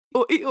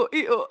Welcome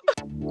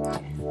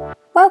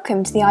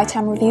to the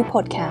ITAM Review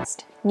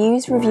podcast,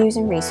 news, reviews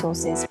and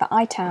resources for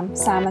ITAM,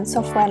 SAM and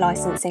software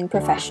licensing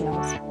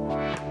professionals.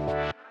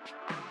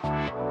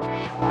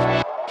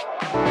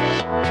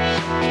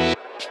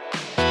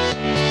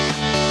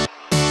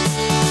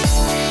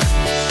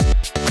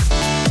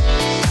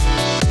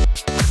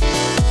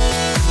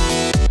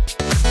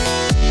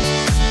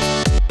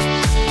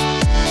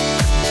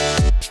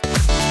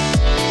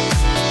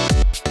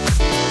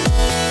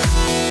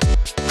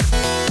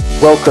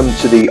 Welcome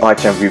to the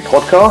ITAM Review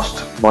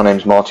podcast. My name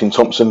is Martin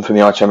Thompson from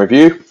the ITAM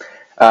Review.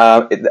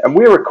 And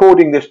we're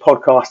recording this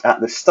podcast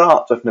at the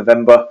start of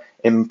November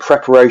in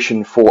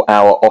preparation for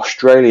our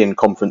Australian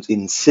conference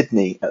in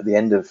Sydney at the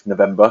end of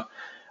November.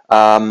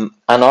 And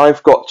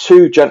I've got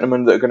two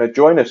gentlemen that are going to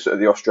join us at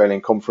the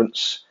Australian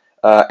conference,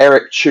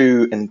 Eric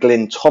Chiu and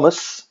Glynn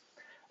Thomas.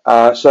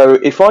 So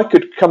if I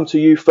could come to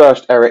you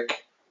first, Eric.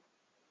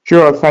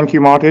 Sure, thank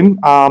you, Martin.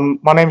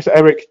 My name is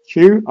Eric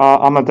Chiu.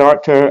 I'm a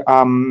director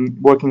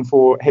working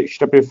for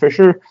H.W.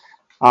 Fisher,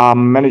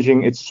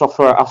 managing its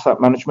software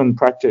asset management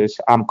practice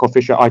called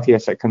Fisher IT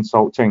Asset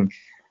Consulting.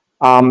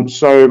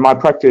 So my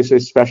practice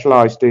is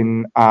specialized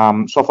in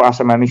software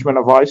asset management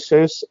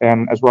advices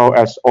and as well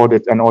as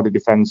audit and audit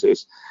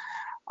defenses.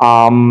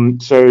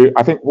 So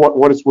I think what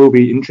will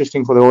be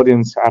interesting for the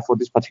audience for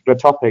this particular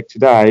topic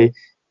today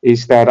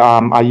is that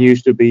I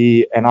used to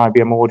be an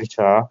IBM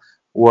auditor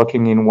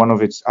working in one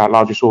of its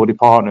largest audit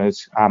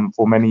partners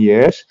for many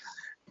years.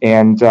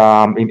 And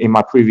in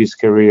my previous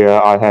career,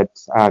 I had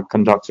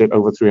conducted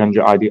over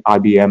 300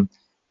 IBM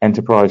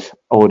enterprise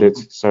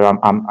audits. So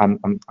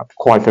I'm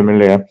quite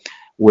familiar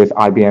with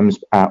IBM's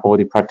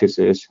audit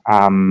practices.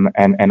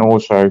 And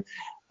also,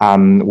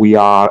 we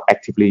are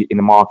actively in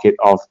the market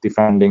of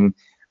defending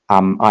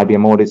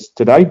IBM audits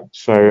today.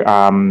 So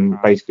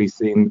basically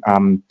seeing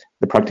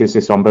the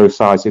practices on both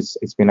sides,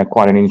 it's been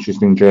quite an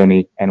interesting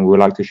journey, and we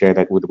would like to share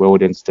that with the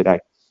audience today.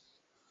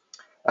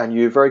 And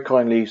you're very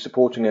kindly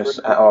supporting us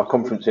at our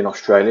conference in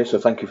Australia, so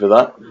thank you for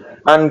that.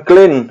 And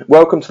Glynn,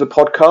 welcome to the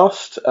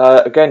podcast.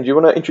 Again, do you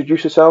want to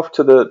introduce yourself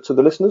to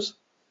the listeners?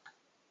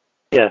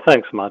 Yeah,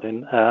 thanks,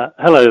 Martin.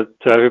 Hello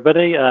to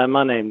everybody.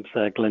 My name's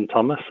Glynn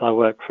Thomas. I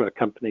work for a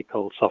company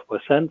called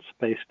Software Sense,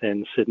 based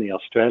in Sydney,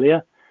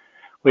 Australia.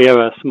 We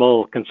are a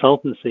small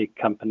consultancy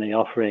company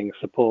offering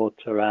support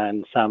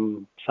around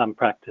SAM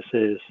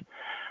practices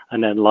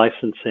and then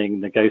licensing,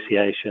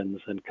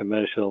 negotiations and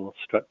commercial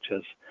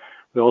structures.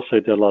 We also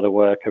do a lot of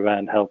work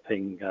around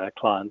helping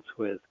clients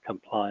with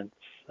compliance,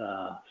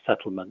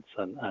 settlements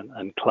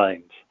and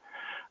claims.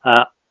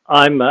 I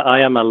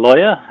am a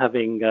lawyer,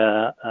 having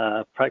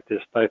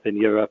practiced both in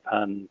Europe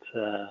and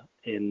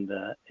in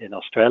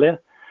Australia.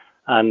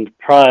 And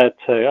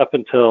up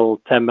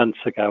until 10 months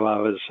ago, I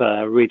was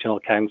regional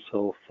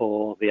counsel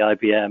for the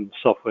IBM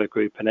software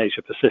group in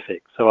Asia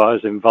Pacific. So I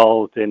was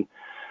involved in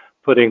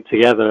putting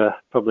together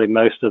probably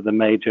most of the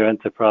major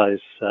enterprise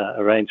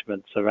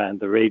arrangements around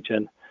the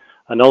region,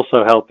 and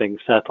also helping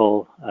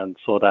settle and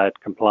sort out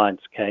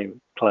compliance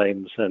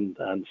claims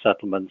and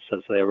settlements as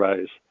they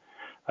arose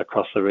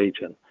across the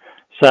region.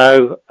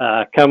 So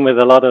come with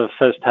a lot of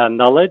first-hand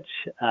knowledge,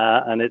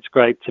 and it's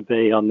great to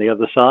be on the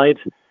other side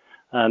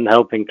and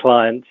helping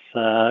clients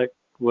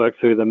work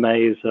through the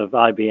maze of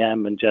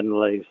IBM and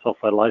generally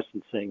software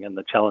licensing and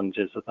the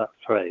challenges that that's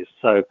raised.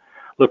 So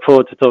look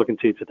forward to talking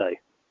to you today.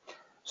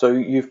 So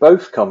you've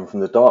both come from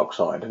the dark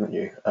side, haven't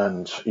you?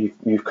 And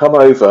you've come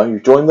over,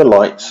 you've joined the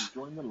light,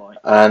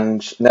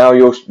 and now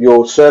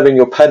you're serving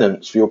your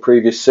penance for your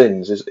previous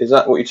sins. Is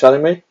that what you're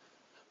telling me?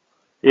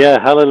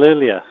 Yeah,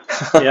 hallelujah.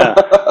 Yeah.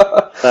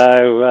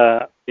 So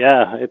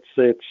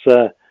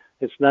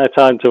it's now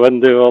time to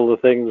undo all the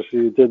things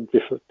you did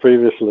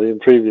previously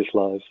in previous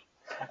lives.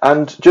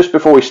 And just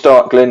before we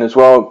start, Glynn, as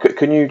well,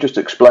 can you just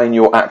explain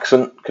your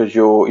accent? Because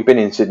you've been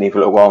in Sydney for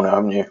a little while now,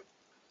 haven't you?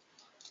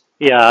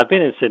 Yeah, I've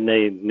been in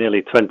Sydney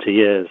nearly 20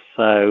 years,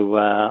 so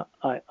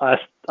I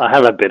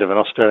have a bit of an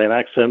Australian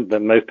accent,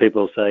 but most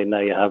people say,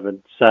 no, you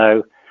haven't.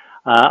 So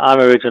I'm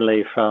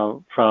originally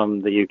from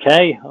the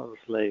UK,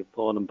 obviously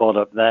born and brought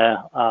up there.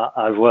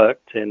 I've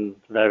worked in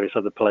various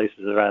other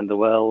places around the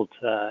world,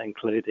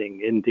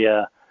 including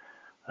India,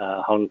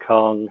 Hong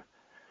Kong,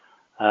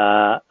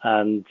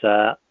 and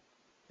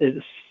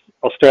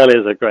Australia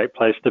is a great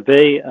place to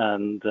be,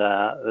 and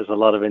there's a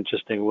lot of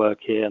interesting work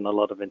here and a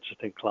lot of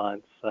interesting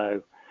clients.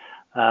 So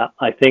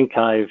I think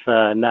I've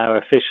now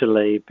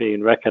officially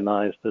been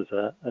recognised as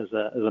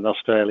an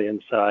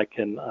Australian, so I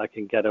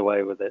can get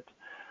away with it.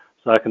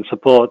 So I can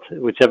support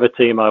whichever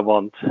team I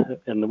want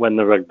when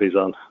the rugby's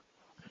on.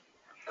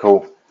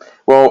 Cool.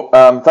 Well,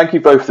 thank you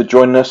both for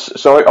joining us.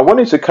 So I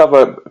wanted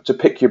to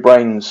pick your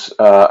brains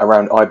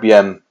around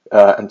IBM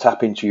and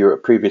tap into your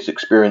previous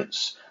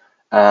experience.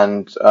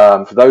 And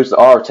for those that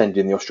are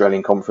attending the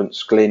Australian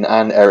conference, Glynn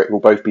and Eric will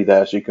both be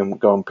there, so you can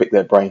go and pick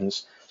their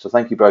brains. So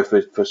thank you both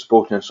for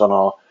supporting us on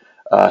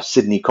our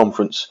Sydney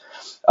conference.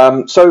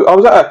 So I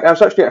was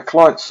actually at a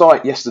client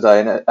site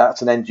yesterday, and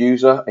at an end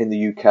user in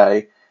the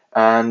UK,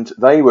 and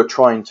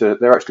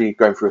they're actually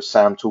going through a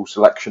SAM tool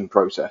selection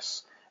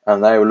process.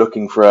 and they were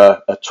looking for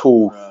a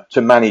tool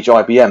to manage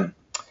IBM.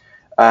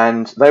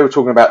 And they were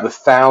talking about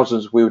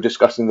we were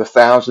discussing the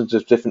thousands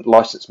of different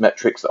license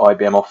metrics that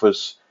IBM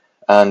offers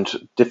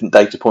and different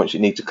data points you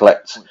need to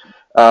collect.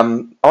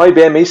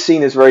 IBM is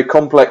seen as very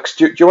complex.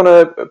 Do you want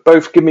to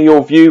both give me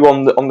your view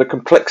on the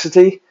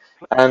complexity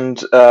and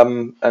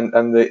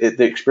the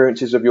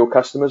experiences of your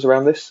customers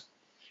around this?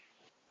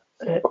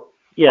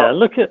 Yeah,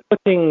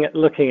 looking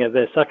at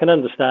this, I can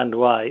understand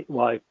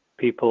why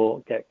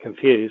people get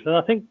confused, and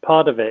I think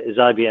part of it is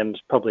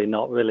IBM's probably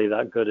not really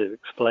that good at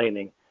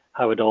explaining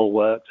how it all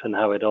works and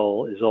how it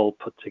all is all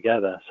put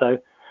together. So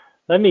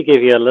let me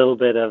give you a little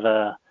bit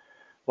of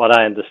what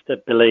I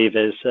believe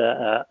is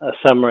a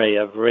summary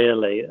of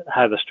really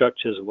how the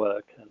structures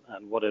work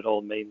and what it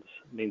all means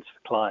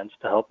for clients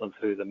to help them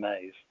through the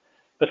maze.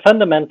 But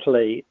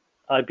fundamentally,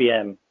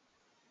 IBM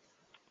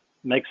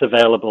makes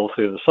available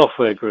through the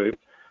software group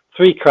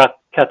three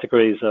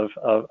categories of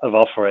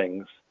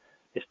offerings.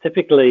 It's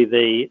typically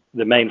the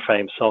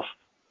mainframe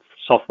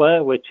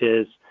software, which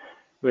is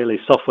really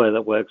software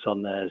that works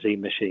on their Z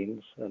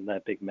machines and their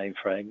big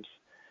mainframes.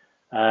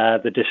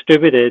 The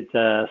distributed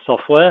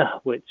software,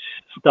 which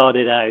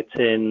started out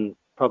in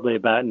probably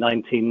about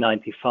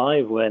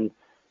 1995 when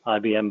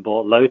IBM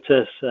bought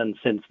Lotus, and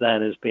since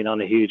then has been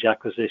on a huge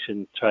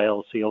acquisition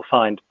trail. So you'll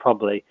find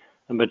probably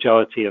a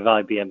majority of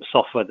IBM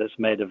software that's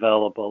made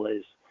available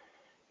is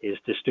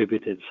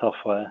distributed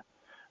software.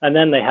 And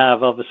then they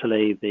have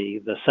obviously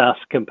the SaaS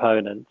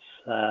components,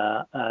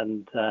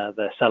 and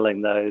they're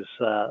selling those,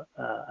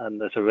 and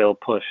there's a real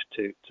push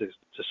to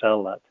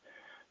sell that.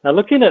 Now,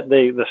 looking at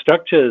the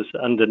structures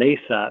underneath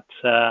that,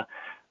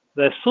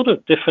 there's sort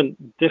of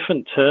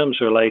different terms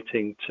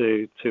relating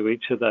to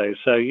each of those.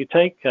 So you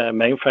take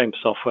mainframe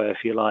software,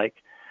 if you like.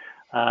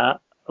 A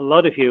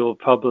lot of you will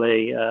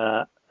probably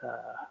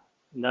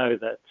know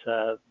that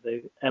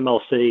the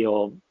MLC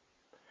or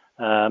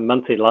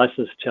monthly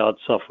license charge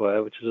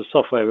software, which is a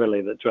software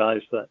really that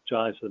drives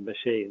the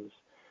machines,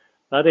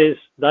 that is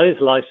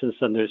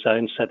licensed under its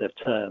own set of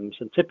terms,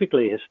 and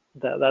typically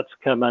that's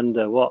come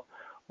under what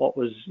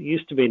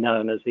used to be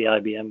known as the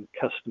IBM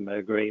customer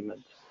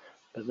agreement,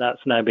 but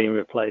that's now being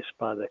replaced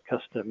by the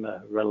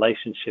customer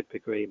relationship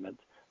agreement.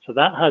 So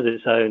that has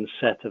its own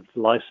set of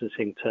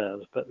licensing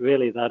terms, but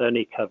really that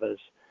only covers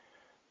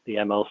the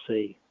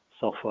MLC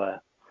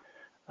software.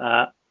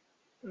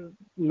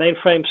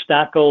 Mainframe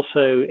stack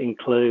also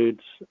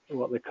includes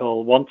what they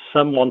call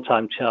some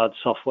one-time charge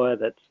software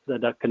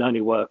that can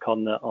only work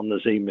on the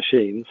Z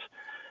machines,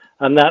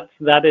 and that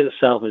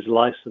itself is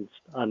licensed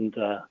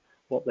under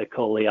what they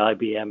call the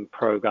IBM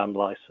Program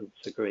License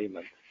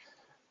Agreement.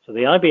 So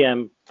the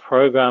IBM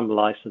Program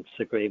License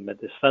Agreement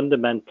is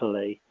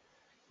fundamentally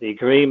the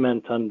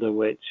agreement under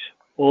which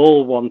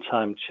all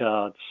one-time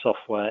charge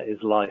software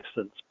is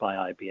licensed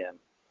by IBM.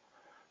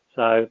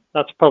 So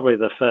that's probably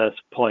the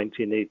first point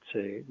you need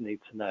to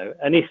know.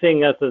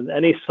 Anything other than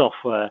any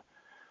software,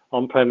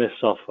 on-premise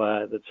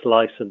software that's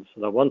licensed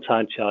on a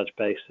one-time charge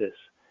basis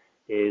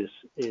is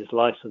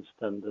licensed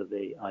under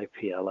the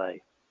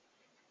IPLA.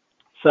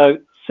 So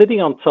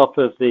sitting on top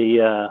of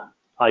the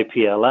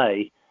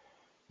IPLA,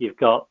 you've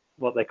got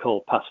what they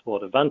call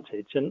Passport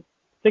Advantage. And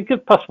think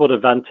of Passport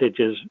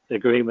Advantage's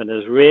agreement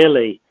as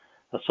really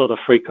a sort of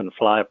frequent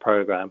flyer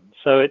program.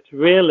 So it's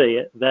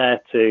really there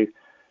to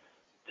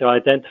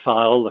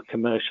identify all the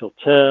commercial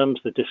terms,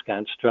 the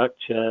discount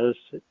structures.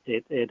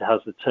 It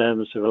has the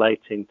terms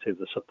relating to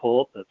the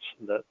support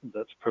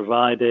that's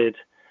provided,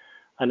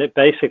 and it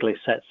basically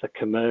sets a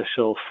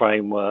commercial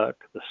framework,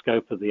 the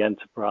scope of the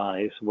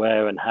enterprise,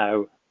 where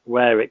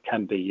it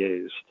can be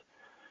used.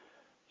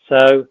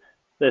 So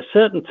there's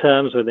certain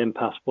terms within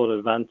Passport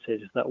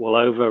Advantage that will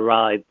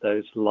override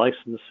those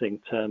licensing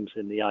terms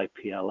in the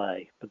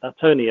IPLA, but that's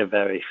only a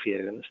very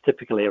few, and it's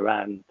typically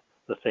around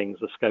the things,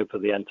 the scope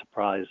of the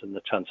enterprise and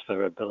the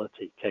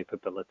transferability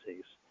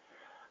capabilities.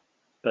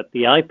 But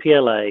the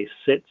IPLA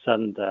sits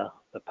under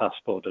the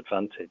Passport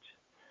Advantage.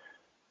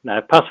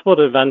 Now, Passport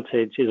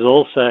Advantage is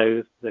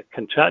also the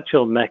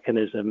contractual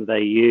mechanism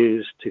they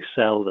use to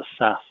sell the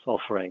SaaS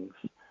offerings.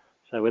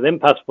 So within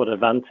Passport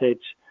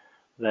Advantage,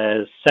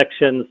 there's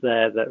sections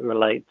there that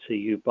relate to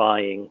you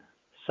buying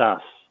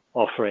SaaS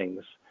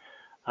offerings.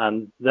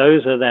 And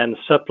those are then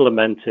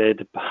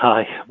supplemented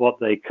by what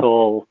they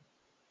call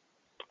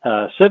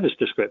service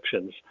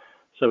descriptions.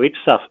 So each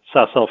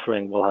SaaS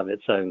offering will have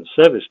its own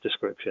service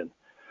description.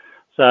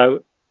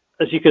 So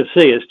as you can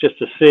see, it's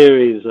just a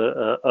series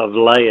of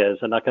layers,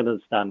 and I can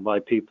understand why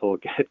people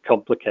get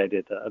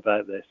complicated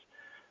about this.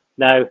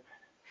 Now,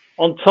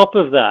 on top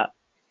of that,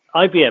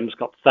 IBM's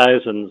got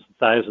thousands and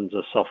thousands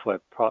of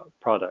software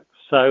products.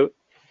 So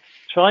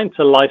trying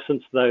to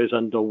license those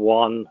under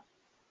one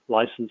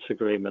license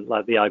agreement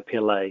like the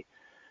IPLA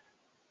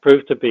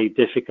proved to be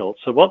difficult.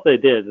 So what they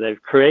did,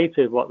 they've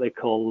created what they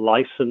call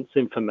license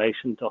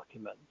information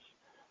documents.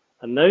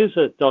 And those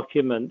are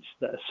documents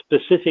that are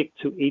specific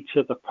to each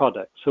of the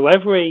products. So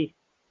every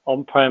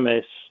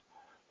on-premise,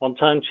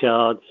 one-time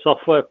charge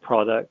software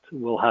product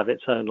will have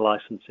its own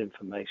license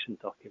information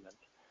document.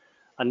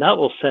 and that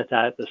will set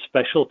out the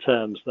special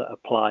terms that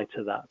apply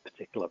to that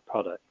particular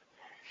product.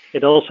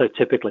 It also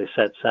typically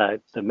sets out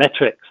the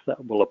metrics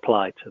that will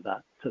apply to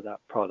that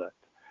product.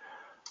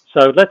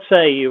 So let's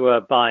say you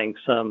are buying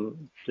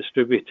some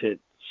distributed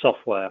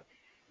software.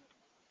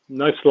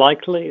 Most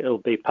likely it'll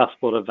be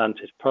Passport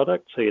Advantage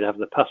product. So you'd have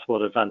the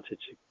Passport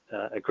Advantage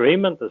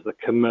agreement as the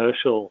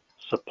commercial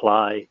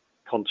supply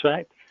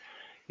contract.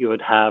 You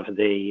would have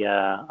the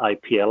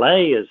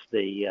IPLA as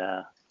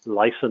the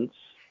license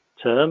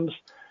terms.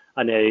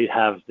 And then you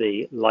have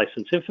the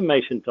license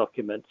information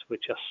documents,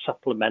 which are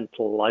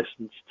supplemental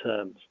license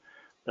terms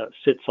that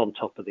sits on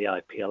top of the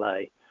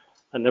IPLA.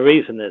 And the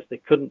reason is they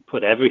couldn't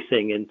put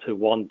everything into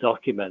one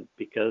document,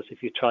 because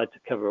if you tried to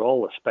cover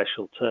all the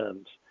special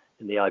terms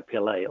in the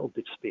IPLA, it'll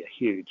just be a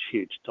huge,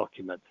 huge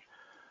document.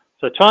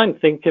 So try and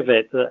think of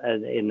it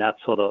in that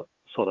sort of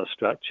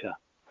structure.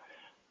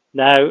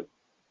 Now,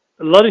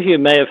 a lot of you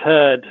may have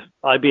heard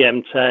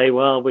IBM say,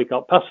 well, we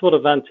got Passport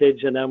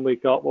Advantage and then we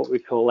got what we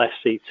call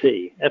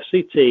FCT.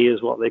 FCT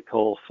is what they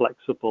call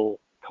flexible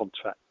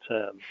contract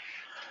terms.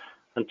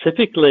 And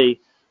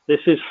typically, this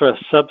is for a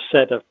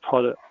subset of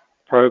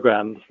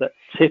programs that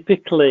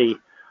typically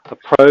are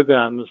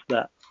programs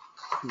that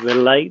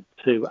relate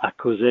to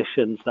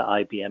acquisitions that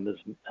IBM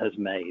has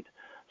made.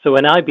 So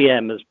when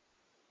IBM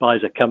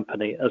buys a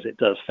company, as it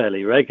does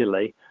fairly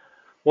regularly,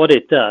 what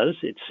it does,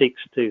 it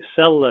seeks to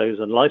sell those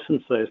and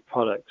license those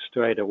products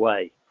straight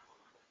away.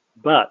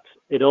 But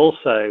it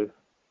also,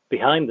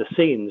 behind the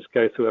scenes,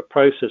 go through a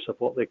process of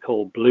what they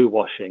call blue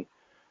washing,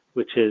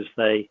 which is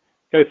they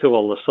go through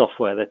all the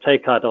software, they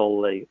take out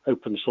all the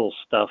open source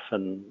stuff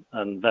and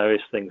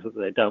various things that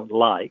they don't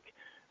like,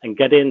 and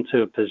get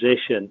into a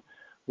position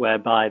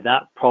whereby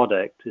that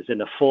product is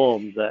in a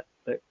form that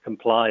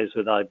complies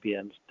with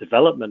IBM's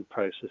development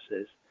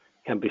processes,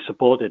 can be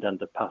supported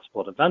under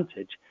Passport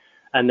Advantage,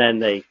 and then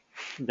they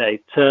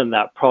turn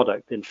that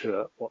product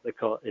into what they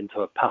call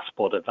a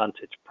Passport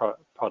Advantage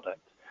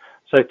product.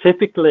 So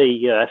typically,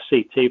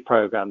 FCT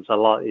programs are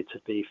likely to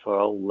be for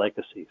old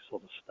legacy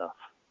sort of stuff.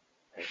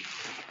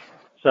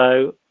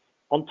 So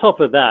on top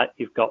of that,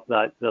 you've got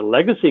the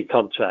legacy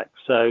contract.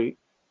 So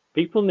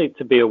people need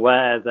to be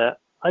aware that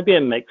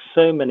IBM makes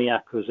so many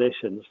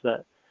acquisitions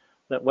that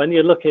when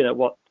you're looking at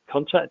what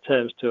contract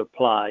terms to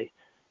apply,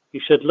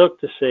 you should look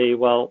to see,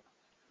 well,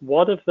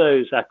 what of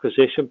those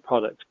acquisition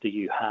products do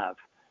you have?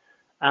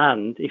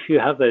 And if you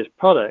have those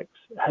products,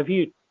 have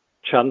you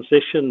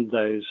transitioned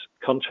those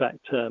contract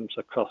terms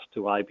across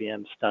to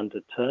IBM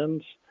standard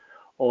terms?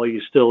 Or are you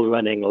still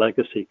running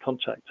legacy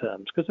contract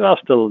terms? Because there are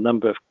still a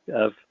number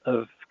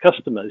of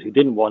customers who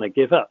didn't want to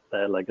give up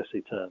their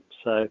legacy terms.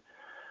 So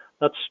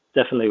that's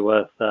definitely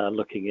worth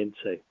looking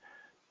into.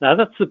 Now,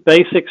 that's the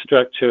basic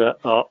structure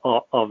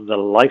of the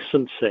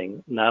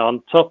licensing. Now,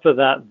 on top of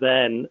that,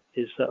 then,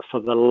 is that for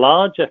the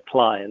larger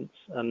clients,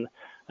 and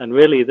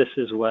really this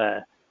is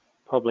where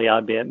probably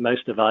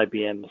most of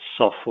IBM's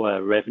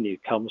software revenue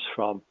comes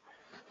from,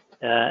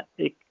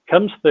 it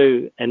comes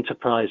through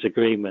enterprise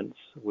agreements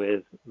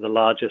with the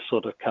larger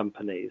sort of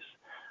companies.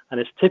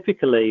 And it's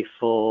typically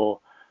for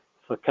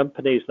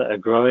companies that are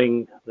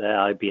growing their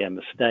IBM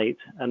estate,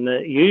 and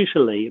they're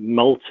usually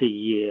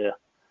multi-year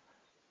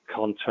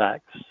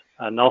contracts,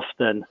 and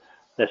often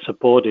they're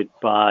supported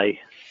by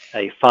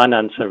a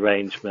finance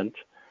arrangement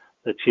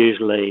that's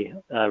usually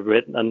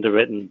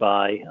underwritten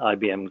by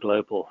IBM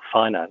Global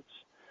Finance.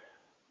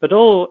 But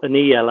all an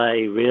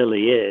ELA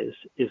really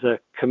is a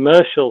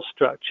commercial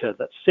structure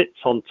that sits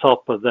on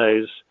top of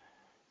those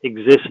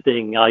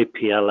existing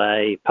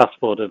IPLA,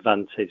 Passport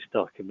Advantage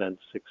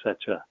documents,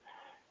 etc.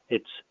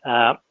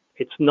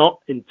 It's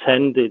not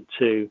intended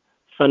to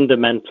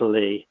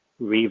fundamentally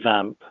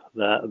revamp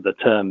the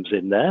terms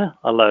in there,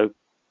 although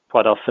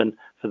quite often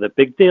for the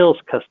big deals,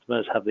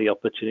 customers have the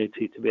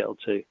opportunity to be able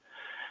to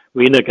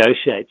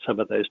renegotiate some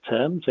of those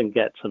terms and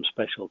get some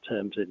special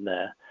terms in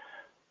there.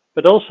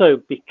 But also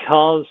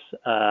because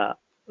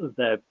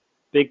they're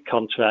big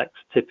contracts,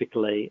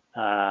 typically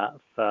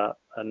for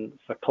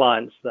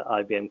clients that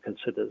IBM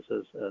considers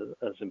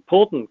as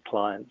important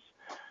clients,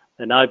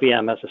 then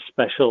IBM has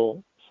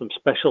some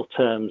special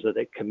terms that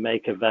it can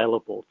make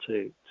available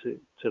to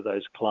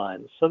those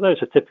clients. So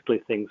those are typically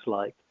things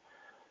like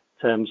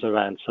terms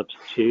around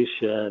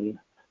substitution,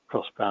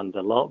 cross-brand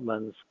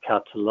allotments,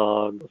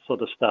 catalog,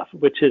 sort of stuff,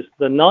 which is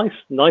the nice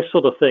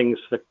sort of things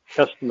for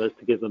customers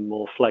to give them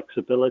more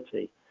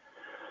flexibility.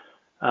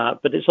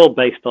 But it's all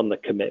based on the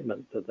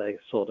commitment that they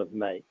sort of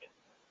make.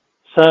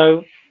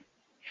 So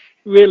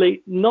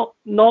really not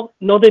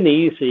an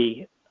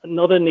easy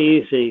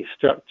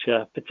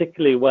structure,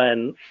 particularly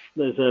when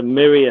there's a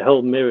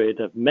whole myriad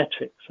of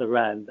metrics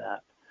around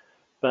that.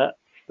 But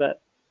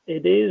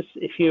it is,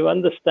 if you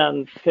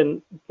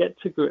can get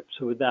to grips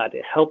with that,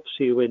 it helps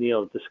you in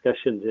your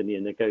discussions, in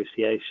your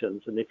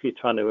negotiations. And if you're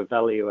trying to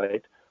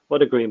evaluate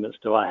what agreements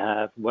do I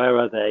have, where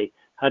are they,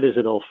 how does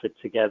it all fit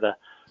together,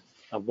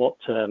 and what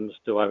terms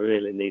do I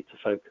really need to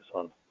focus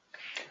on?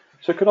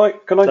 So can I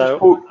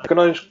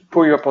just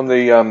pull you up on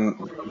the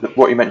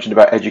what you mentioned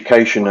about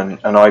education and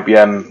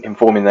IBM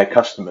informing their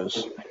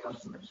customers?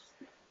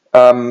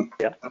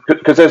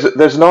 Because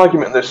there's an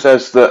argument that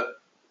says that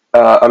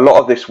a lot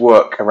of this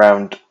work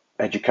around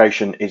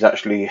education is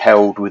actually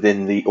held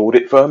within the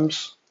audit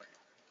firms,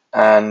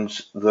 and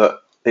that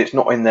it's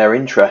not in their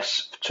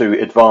interest to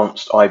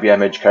advance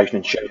IBM education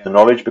and share the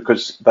knowledge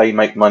because they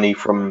make money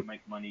from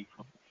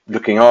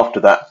looking after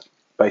that,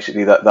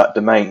 basically that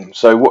domain.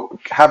 So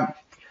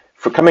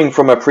for coming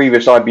from a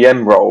previous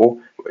IBM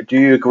role, do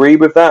you agree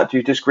with that? Do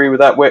you disagree with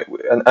that?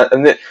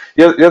 And the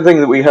other thing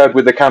that we heard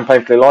with the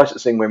campaign for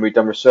licensing when we'd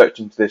done research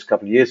into this a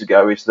couple of years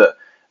ago is that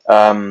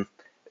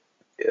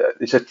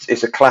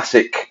it's a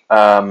classic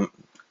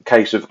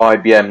case of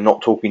IBM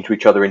not talking to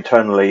each other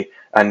internally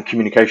and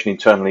communication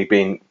internally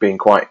being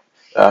quite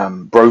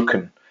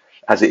broken,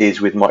 as it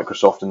is with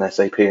Microsoft and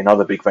SAP and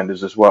other big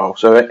vendors as well.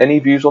 So any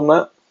views on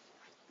that?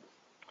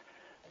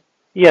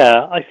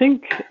 Yeah, I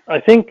think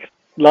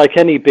like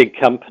any big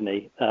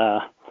company,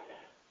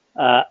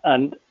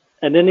 and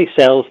any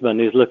salesman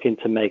who's looking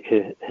to make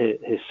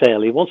his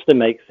sale, he wants to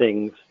make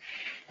things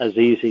as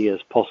easy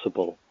as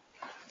possible.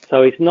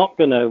 So he's not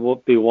going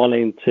to be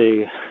wanting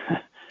to,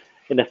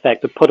 in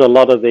effect, to put a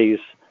lot of these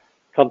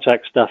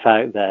contract stuff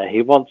out there.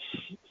 He wants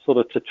sort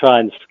of to try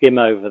and skim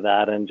over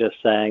that and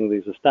just saying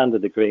these are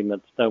standard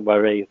agreements. Don't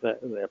worry,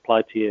 they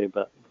apply to you,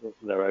 but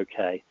they're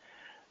okay.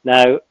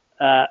 Now,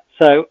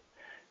 so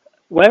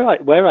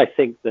where I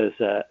think there's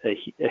a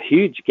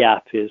huge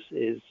gap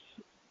is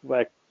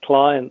where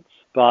clients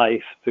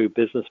buy through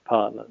business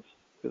partners,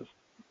 because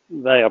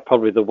they are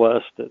probably the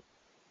worst at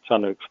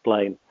trying to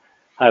explain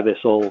how this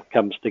all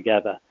comes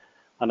together.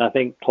 And I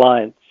think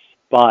clients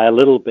buy a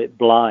little bit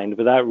blind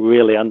without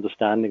really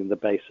understanding the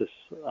basis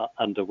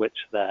under which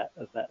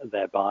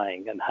they're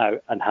buying and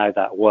how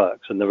that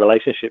works, and the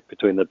relationship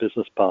between the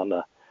business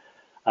partner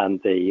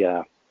and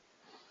the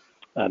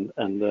and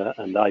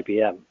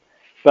IBM.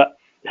 But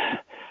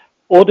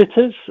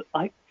auditors,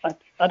 I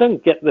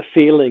don't get the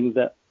feeling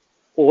that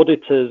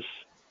auditors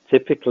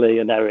typically,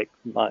 and Eric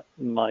might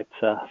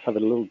have a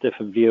little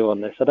different view on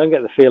this. I don't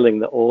get the feeling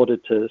that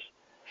auditors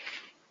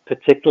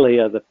particularly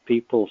are the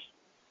people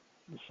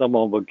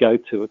someone would go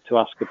to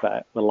ask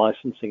about the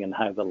licensing and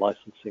how the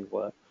licensing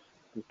works.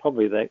 And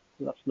probably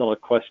that's not a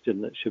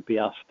question that should be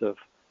asked of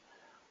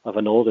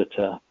an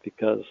auditor,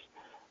 because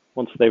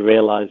once they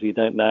realize you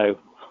don't know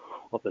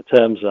what the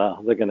terms are,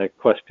 they're going to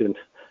question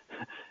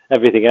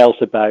everything else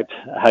about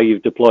how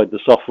you've deployed the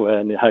software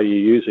and how you're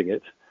using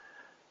it.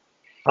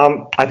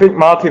 I think,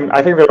 Martin,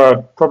 there are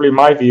probably,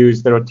 my view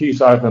is there are two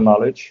sides of the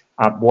knowledge.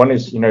 One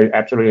is,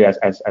 absolutely,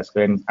 as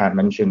Glynn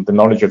mentioned, the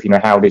knowledge of,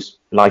 how this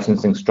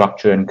licensing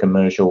structure and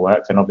commercial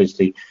works. And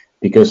obviously,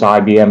 because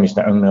IBM is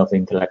the owner of the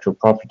intellectual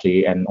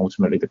property and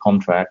ultimately the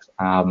contract,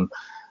 an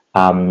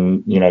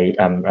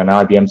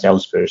IBM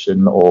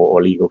salesperson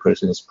or legal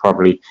person is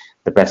probably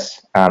the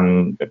best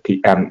kind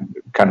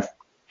of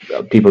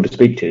people to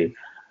speak to.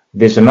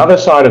 There's another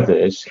side of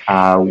this,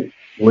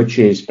 which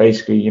is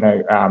basically,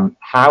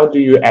 how do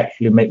you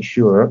actually make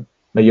sure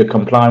that you're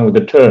complying with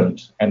the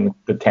terms and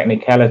the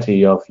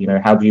technicality of,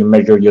 how do you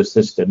measure your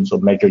systems or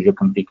measure your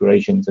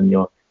configurations and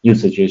your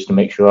usages to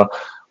make sure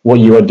what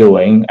you are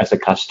doing as a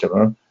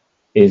customer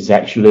is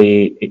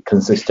actually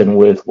consistent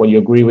with what you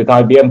agree with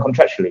IBM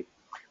contractually.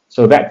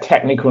 So that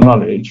technical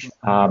knowledge,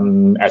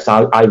 as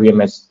IBM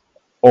has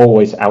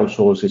always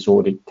outsourced its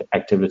audit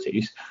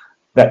activities,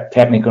 that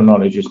technical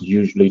knowledge is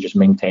usually just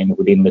maintained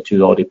within the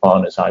two audit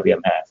partners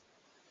IBM have.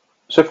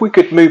 So if we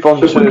could move on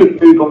to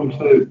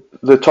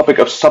the topic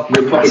of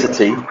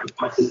subcapacity,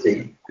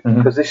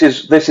 because this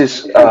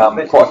is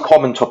quite a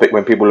common topic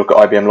when people look at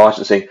IBM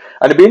licensing,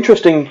 and it'd be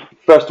interesting.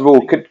 First of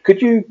all,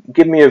 could you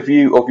give me a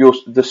view of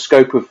the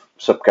scope of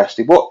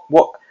subcapacity?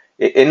 What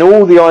in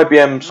all the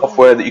IBM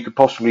software that you could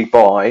possibly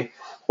buy,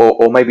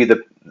 or maybe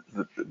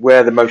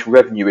where the most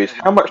revenue is,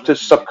 how much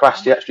does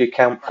subcapacity actually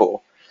account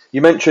for?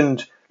 You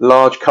mentioned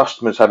large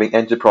customers having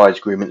enterprise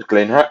agreements,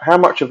 Glynn. How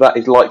much of that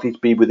is likely to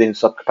be within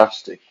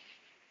subcapacity?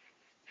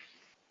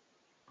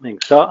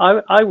 So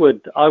I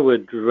would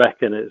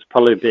reckon it's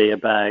probably be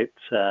about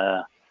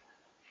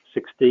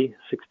 60%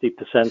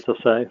 or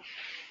so,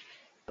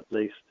 at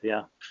least,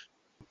 yeah.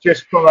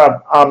 Just from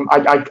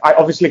I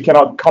obviously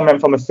cannot comment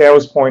from a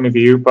sales point of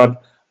view,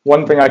 but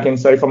one thing I can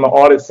say from an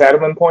audit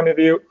settlement point of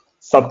view,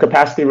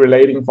 subcapacity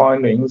relating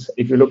findings,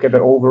 if you look at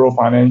the overall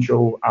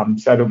financial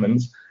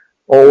settlements,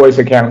 always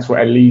accounts for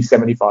at least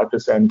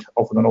 75%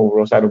 of an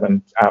overall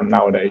settlement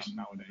nowadays.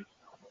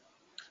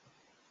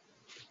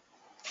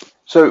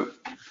 So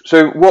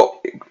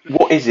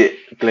what is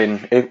it,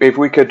 Glynn? If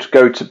we could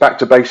go back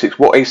to basics,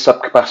 what is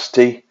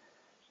subcapacity?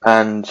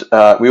 And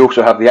we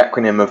also have the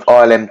acronym of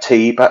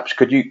ILMT. Perhaps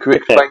could you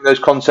explain those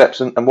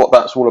concepts and what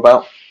that's all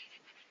about?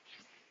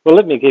 Well,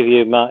 let me give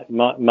you my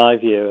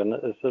view, and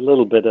there's a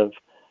little bit of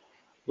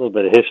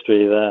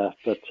history there.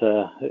 But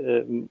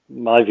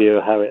my view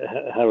of how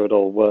it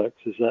all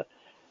works is that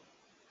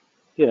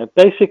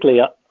basically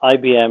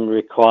IBM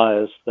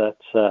requires that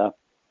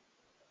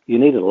you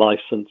need a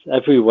license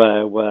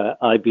everywhere where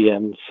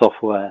IBM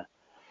software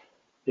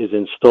is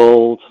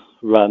installed,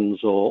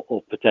 runs,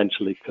 or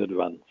potentially could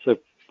run. So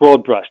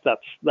broad brush,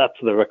 that's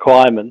the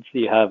requirements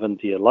you have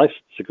under your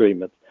license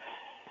agreement.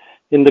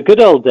 In the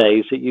good old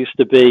days, it used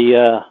to be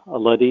a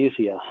lot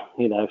easier.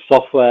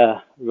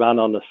 Software ran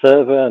on a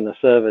server, and the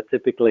server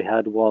typically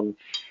had one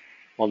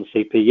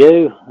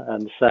CPU,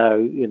 and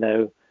so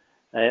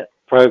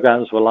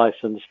programs were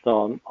licensed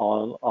on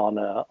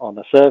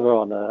a server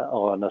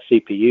or on a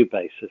CPU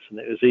basis, and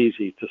it was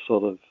easy to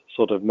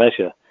sort of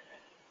measure.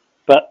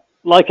 But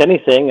like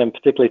anything, and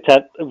particularly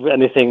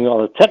anything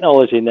on a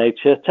technology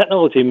nature,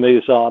 technology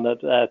moves on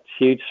at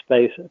huge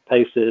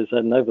paces,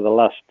 and over the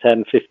last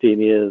 10, 15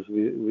 years,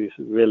 we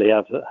really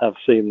have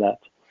seen that.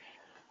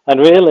 And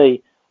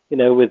really,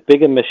 with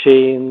bigger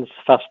machines,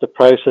 faster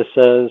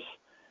processors,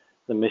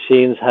 the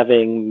machines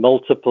having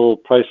multiple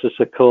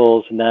processor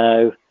cores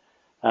now,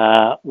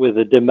 with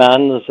the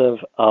demands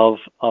of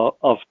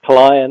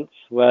clients,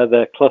 where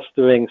they're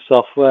clustering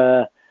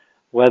software,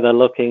 where they're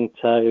looking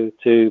to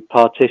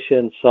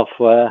partition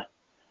software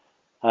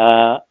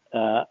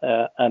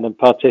and then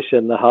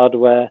partition the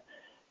hardware.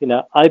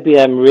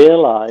 IBM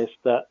realized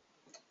that,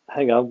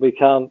 hang on,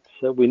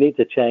 we need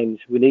to change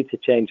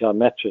our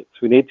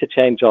metrics. We need to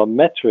change our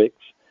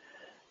metrics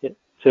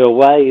to a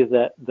way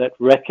that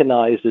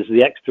recognizes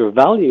the extra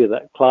value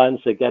that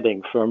clients are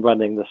getting from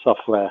running the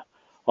software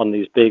on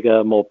these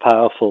bigger, more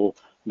powerful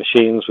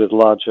machines with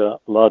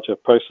larger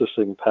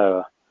processing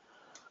power.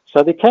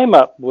 So they came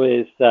up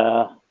with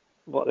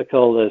what they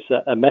call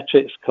a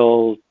metrics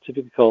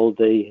typically called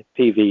the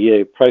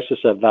PVU,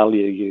 Processor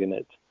Value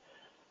Unit.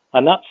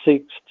 And that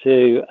seeks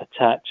to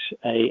attach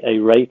a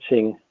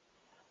rating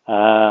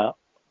for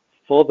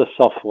the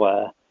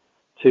software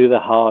to the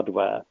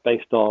hardware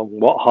based on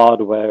what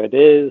hardware it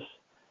is,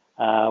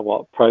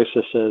 what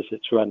processors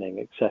it's running,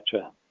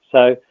 etc.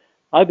 So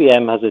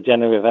IBM has a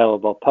generally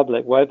available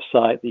public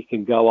website that you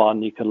can go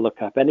on. You can look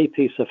up any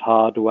piece of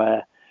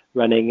hardware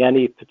running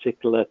any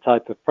particular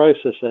type of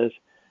processors,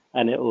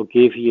 and it will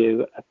give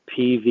you a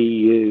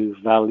PVU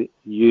value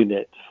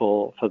unit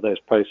for those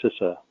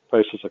processor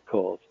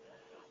cores.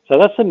 So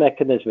that's the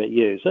mechanism it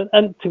uses.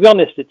 And to be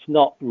honest, it's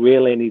not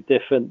really any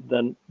different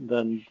than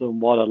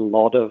what a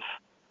lot of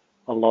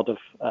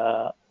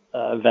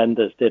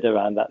vendors did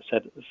around that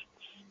set of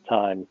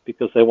time,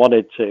 because they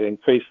wanted to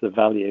increase the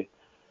value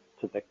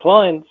to their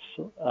clients,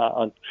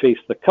 increase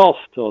the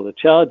cost or the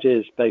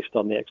charges based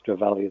on the extra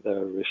value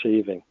they're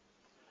receiving.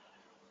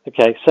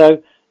 Okay,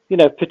 so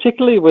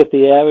particularly with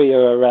the area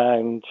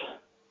around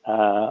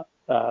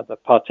the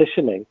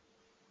partitioning,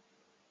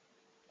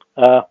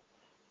 that's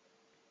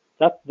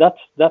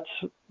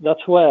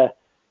where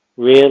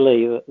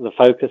really the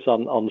focus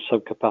on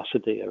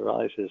subcapacity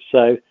arises.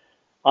 So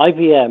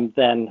IBM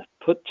then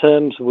put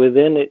terms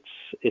within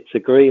its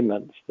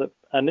agreements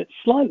and it's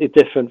slightly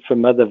different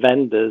from other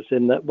vendors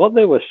in that what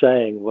they were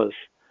saying was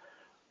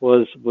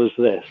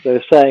this. They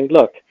were saying,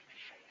 look,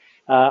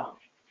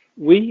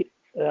 we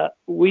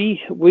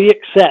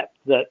accept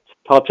that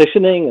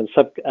partitioning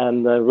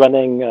and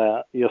running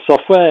your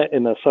software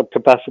in a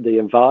subcapacity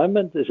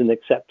environment is an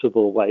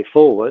acceptable way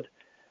forward.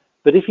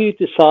 But if you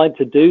decide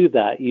to do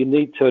that, you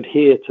need to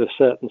adhere to a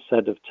certain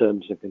set of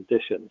terms and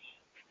conditions.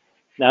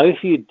 Now,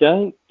 if you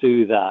don't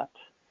do that,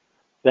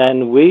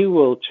 then we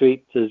will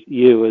treat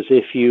you as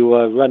if you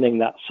were running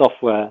that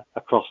software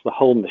across the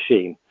whole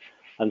machine.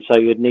 And so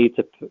you'd need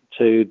to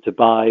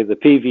buy the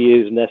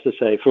PVUs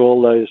necessary for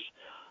all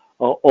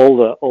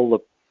the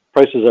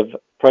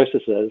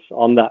processors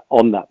on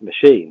that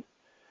machine.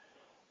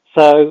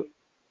 So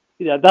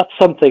that's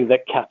something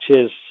that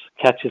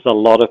catches a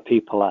lot of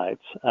people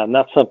out, and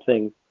that's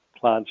something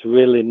clients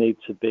really need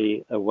to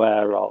be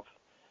aware of,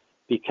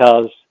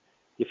 because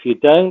if you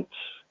don't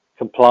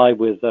comply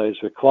with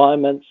those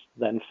requirements,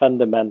 then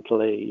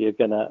fundamentally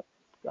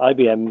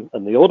IBM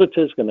and the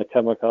auditors are going to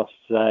come across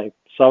and say,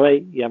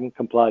 sorry, you haven't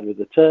complied with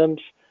the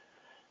terms.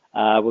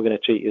 We're going to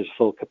treat you as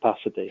full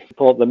capacity.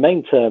 What the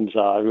main terms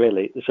are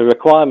really, it's a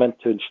requirement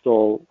to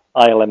install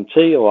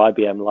ILMT or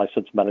IBM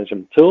License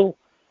Management Tool,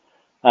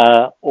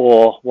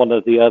 or one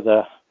of the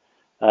other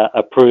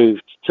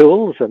approved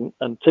tools,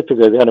 and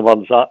typically the only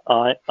ones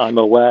I'm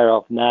aware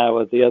of now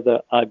are the other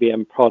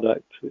IBM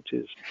product, which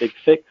is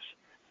BigFix,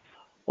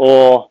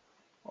 or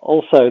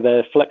also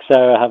their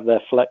Flexera have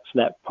their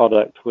FlexNet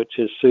product, which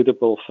is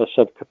suitable for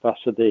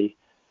subcapacity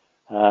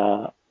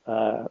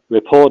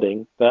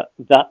reporting, but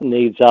that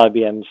needs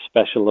IBM's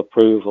special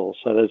approval.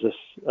 So there's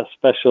a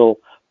special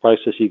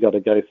process you've got to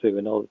go through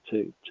in order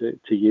to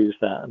use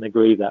that and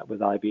agree that with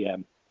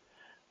IBM.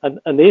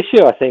 And the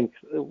issue, I think,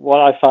 what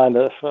I find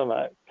from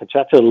a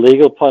contractual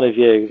legal point of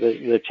view,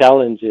 the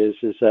challenge is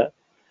that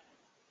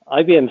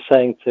IBM's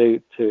saying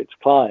to its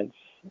clients,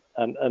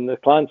 and the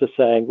clients are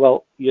saying,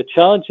 well, if you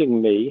charge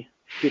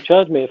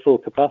me at full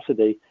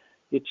capacity,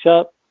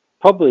 you're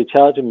probably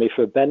charging me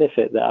for a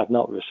benefit that I've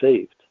not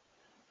received.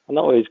 And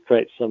that always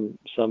creates some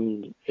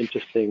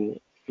interesting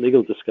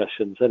legal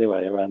discussions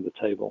anyway around the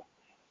table.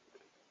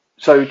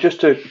 So just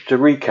to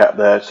recap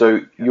there,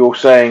 so you're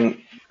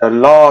saying a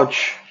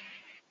large,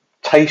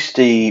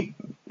 tasty,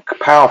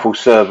 powerful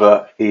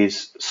server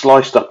is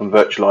sliced up and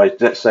virtualized,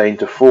 let's say,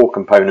 into 4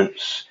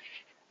 components,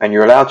 and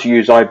you're allowed to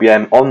use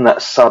IBM on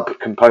that sub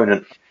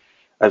component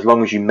as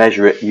long as you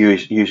measure it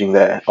using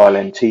their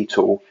ILMT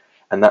tool.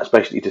 And that's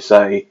basically to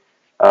say,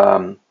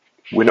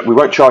 we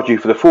won't charge you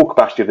for the full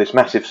capacity of this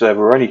massive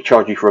server. We'll only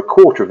charge you for a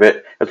quarter of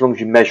it as long as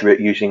you measure it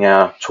using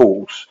our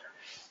tools.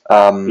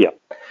 And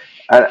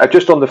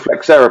just on the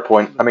flex error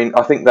point, I mean,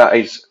 I think that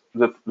is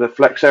the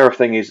flex error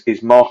thing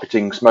is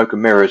marketing smoke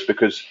and mirrors,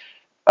 because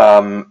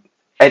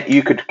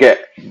you could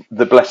get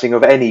the blessing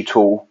of any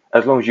tool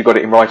as long as you got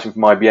it in writing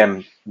from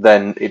IBM.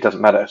 Then it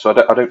doesn't matter. So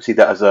I don't see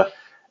that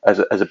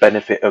as a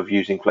benefit of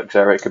using flex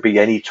error. It could be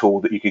any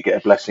tool that you could get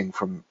a blessing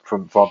from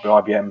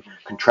IBM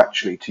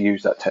contractually to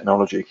use that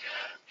technology.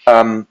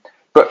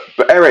 But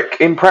Eric,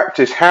 in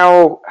practice,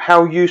 how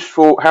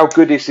useful, how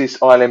good is this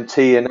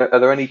ILMT, and are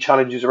there any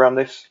challenges around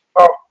this?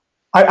 Well,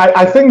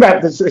 I think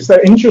that this is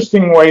an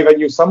interesting way that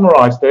you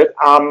summarized it,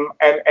 and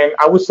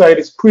I would say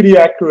it's pretty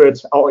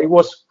accurate, or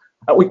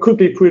it could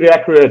be pretty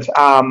accurate.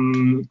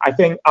 I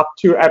think up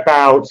to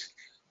about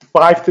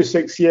 5 to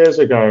 6 years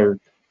ago,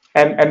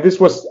 and this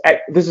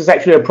is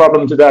actually a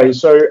problem today.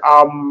 So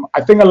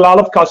I think a lot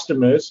of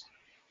customers,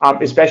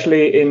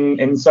 especially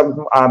in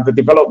some the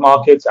developed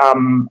markets,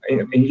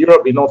 in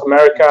Europe, in North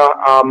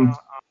America,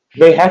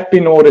 they have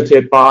been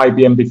audited by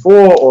IBM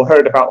before or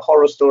heard about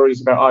horror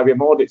stories about IBM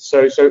audits.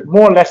 So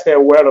more or less they're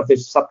aware of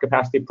this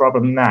subcapacity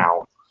problem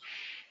now.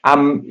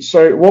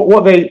 So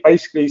what they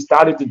basically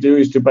started to do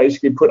is to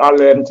basically put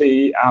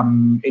ILMT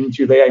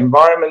into their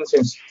environments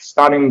and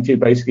starting to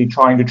basically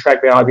trying to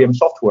track their IBM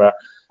software.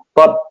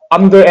 But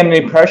under an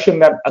impression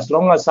that as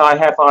long as I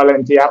have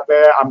ILMT out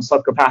there, I'm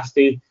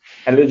subcapacity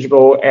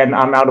eligible and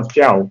I'm out of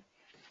jail.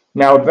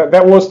 Now,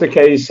 that was the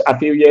case a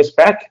few years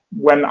back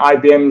when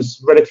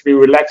IBM's relatively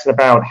relaxed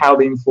about how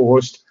they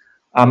enforced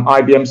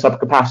IBM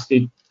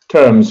subcapacity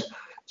terms.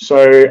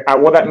 So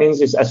what that means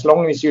is as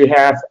long as you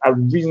have a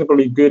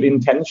reasonably good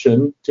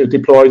intention to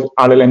deploy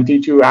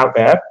ILMT2 out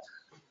there,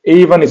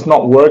 even if it's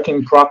not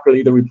working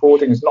properly, the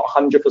reporting is not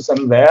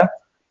 100% there,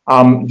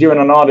 during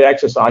an audit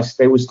exercise,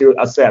 they will still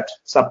accept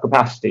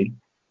subcapacity.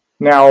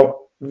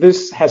 Now,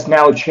 this has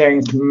now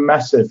changed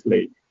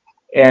massively.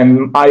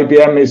 And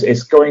IBM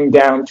is going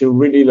down to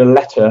really the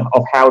letter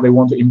of how they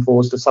want to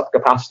enforce the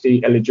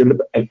subcapacity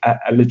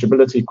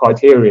eligibility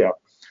criteria.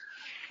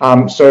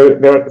 So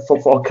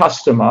for a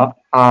customer,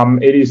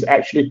 it is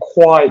actually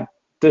quite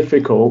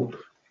difficult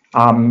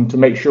to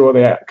make sure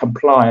they're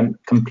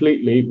compliant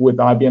completely with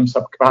IBM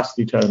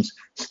subcapacity terms,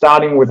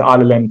 starting with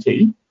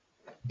ILMT.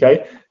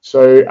 Okay,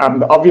 so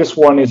the obvious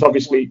one is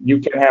obviously you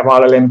can have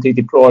ILMT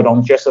deployed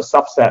on just a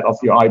subset of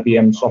your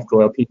IBM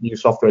software, PPU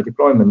software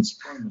deployments.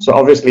 So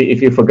obviously,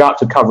 if you forgot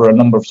to cover a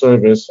number of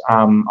servers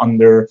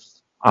under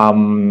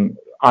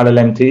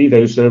ILMT,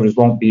 those servers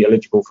won't be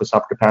eligible for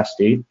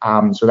subcapacity.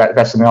 So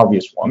that's an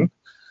obvious one.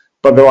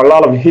 But there are a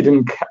lot of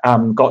hidden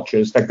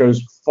gotchas that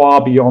goes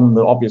far beyond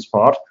the obvious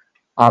part.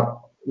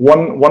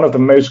 One of the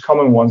most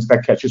common ones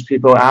that catches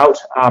people out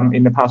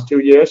in the past 2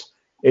 years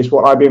is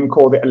what IBM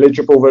called the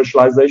eligible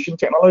virtualization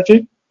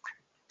technology.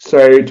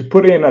 So to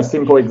put in a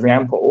simple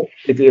example,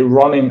 if you're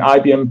running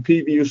IBM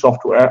PView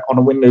software on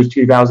a Windows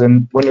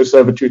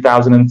Server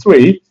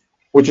 2003,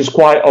 which is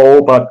quite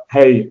old, but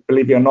hey,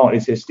 believe it or not,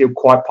 it's still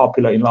quite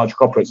popular in large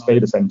corporate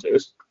data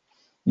centers,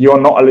 you're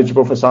not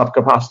eligible for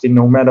subcapacity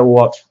no matter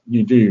what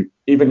you do.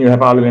 Even you have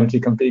ILMT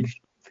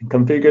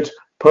configured,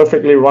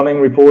 perfectly running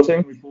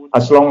reporting,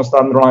 as long as the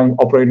underlying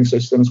operating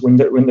systems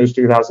Windows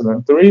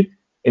 2003,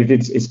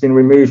 it's been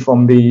removed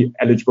from the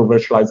eligible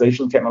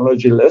virtualization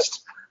technology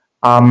list,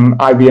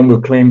 IBM will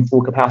claim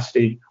full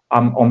capacity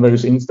on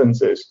those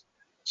instances.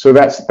 So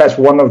that's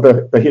one of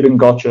the hidden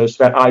gotchas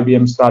that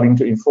IBM is starting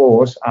to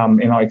enforce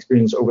in our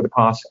experience over the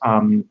past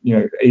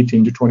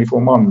 18 to 24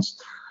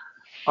 months.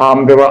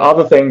 There are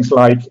other things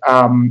like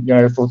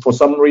for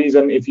some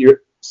reason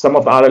some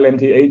of the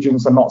ILMT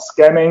agents are not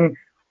scanning,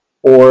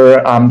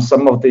 or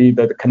some of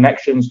the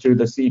connections to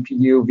the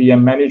CPU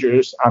VM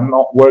managers are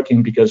not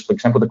working because, for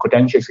example, the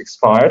credentials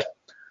expired,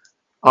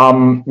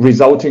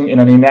 resulting in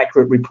an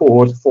inaccurate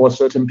report for a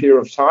certain period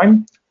of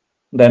time,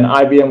 then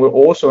IBM will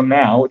also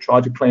now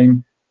try to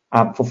claim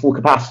for full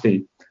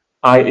capacity,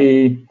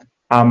 i.e.,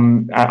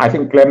 I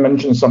think Glynn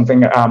mentioned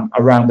something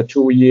around the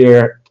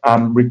 2-year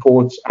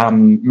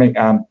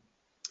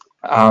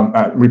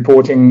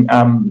reporting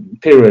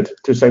period,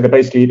 to say that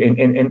basically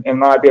in an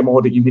IBM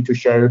audit you need to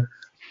show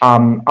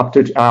up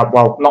to,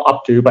 not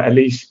up to, but at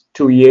least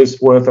 2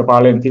 years worth of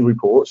ILMT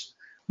reports.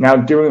 Now,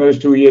 during those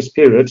 2 years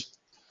period,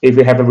 if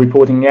you have a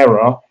reporting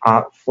error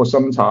for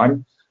some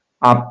time,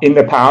 in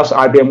the past,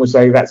 IBM would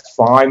say that's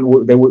fine.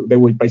 They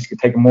would basically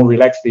take a more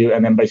relaxed view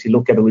and then basically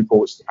look at the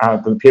reports,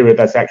 the period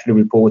that's actually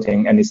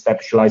reporting, and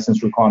establish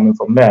license requirement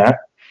from there.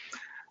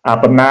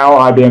 But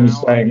now IBM is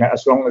saying that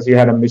as long as you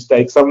had a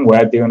mistake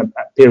somewhere during a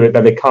period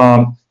that they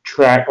can't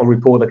track or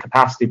report the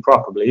capacity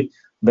properly,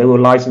 they will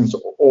license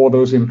all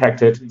those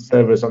impacted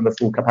servers on the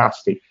full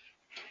capacity.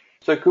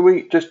 So can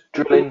we just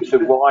drill into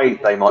why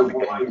they might be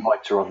getting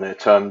tighter on their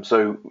terms?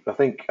 So I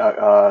think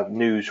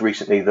news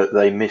recently that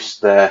they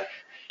missed their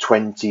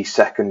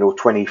 22nd or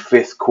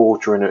 25th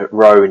quarter in a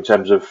row in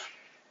terms of,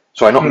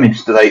 sorry, not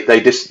missed.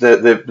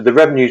 The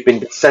revenue's been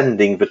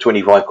descending for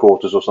 25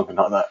 quarters or something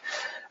like that.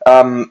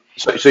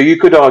 So you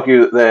could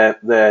argue that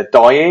they're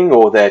dying,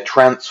 or they're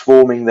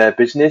transforming their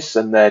business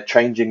and they're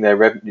changing their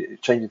revenue,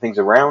 changing things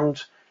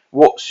around.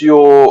 What's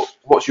your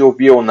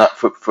view on that?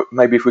 For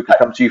maybe if we could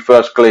come to you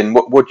first, Glynn.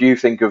 What do you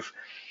think of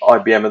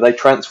IBM? Are they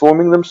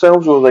transforming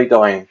themselves, or are they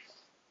dying?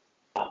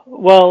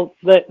 Well,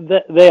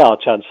 they are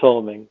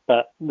transforming,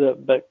 but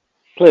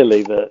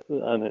clearly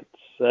and it's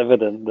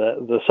evident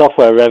that the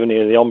software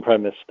revenue, the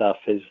on-premise stuff,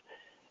 is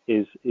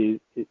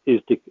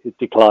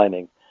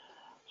declining.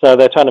 So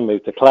they're trying to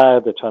move to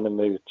cloud, they're trying to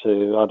move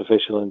to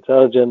artificial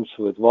intelligence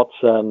with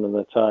Watson, and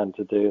they're trying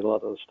to do a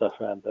lot of stuff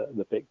around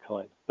the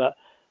Bitcoin. But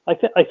I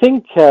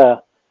think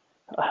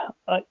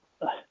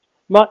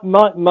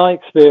my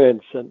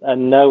experience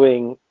and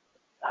knowing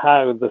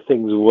how the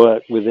things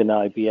work within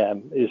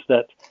IBM is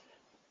that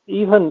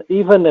even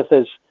if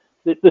there's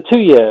the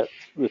 2-year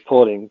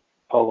reporting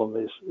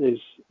problem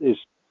is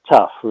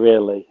tough,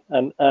 really,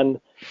 and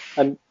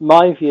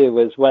my view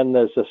is when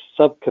there's a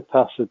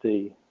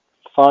subcapacity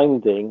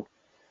finding,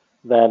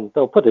 then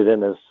they'll put it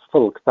in as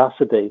full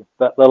capacity,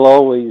 but they'll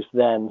always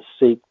then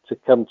seek to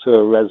come to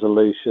a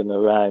resolution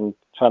around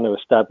trying to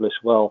establish,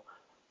 well,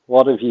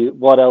 what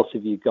else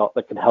have you got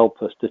that can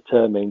help us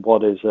determine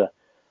what is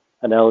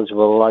an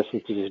eligible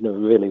license decision of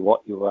really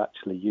what you're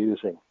actually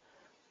using.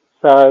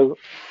 So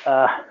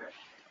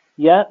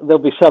yeah, there'll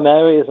be some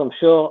areas, I'm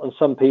sure, and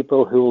some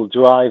people who will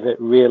drive it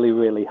really,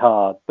 really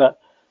hard, but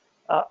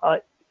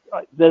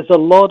there's a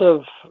lot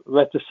of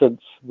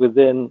reticence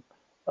within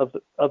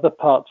other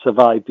parts of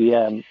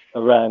IBM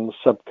around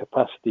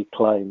subcapacity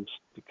claims,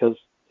 because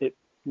it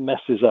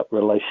messes up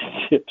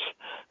relationships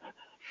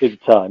big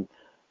time.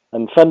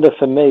 And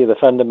for me, the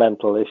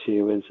fundamental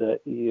issue is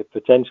that you're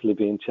potentially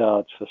being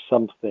charged for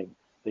something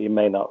that you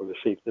may not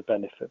receive the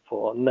benefit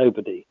for.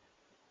 Nobody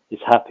is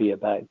happy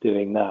about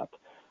doing that.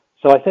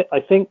 So I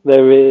think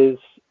there is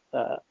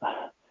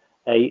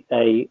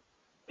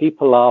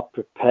people are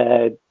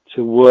prepared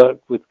to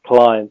work with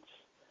clients.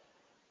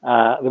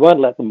 They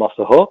won't let them off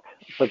the hook,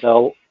 but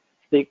they'll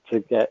seek to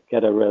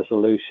get a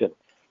resolution.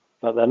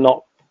 But they're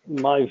not, in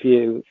my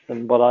view,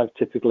 and what I've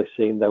typically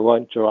seen, they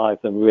won't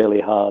drive them really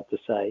hard to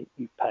say,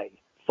 you pay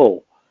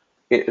full.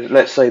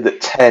 Let's say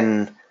that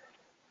 10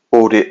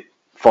 audit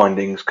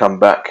findings come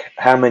back.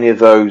 How many of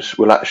those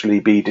will actually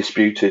be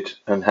disputed,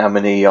 and how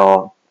many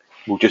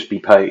will just be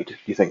paid, do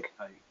you think?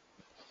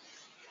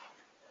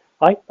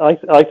 I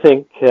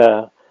think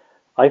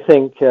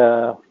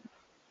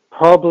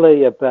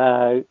probably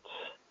about,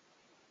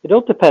 it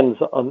all depends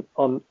on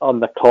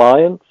the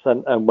clients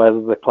and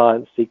whether the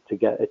clients seek to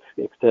get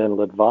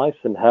external advice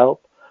and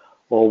help,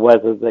 or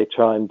whether they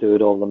try and do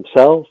it all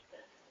themselves.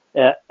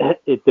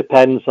 It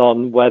depends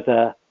on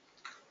whether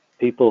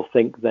people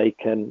think they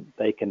can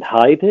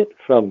hide it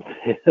from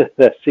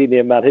their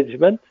senior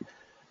management,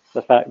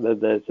 the fact that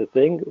there's a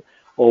thing,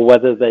 or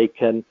whether they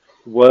can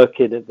work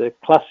in it. The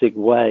classic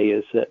way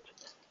is that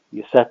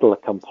you settle a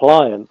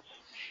compliance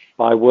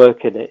by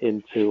working it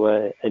into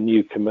a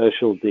new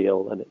commercial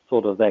deal, and it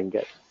sort of then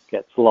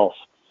gets lost.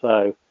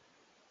 So,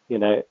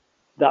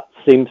 that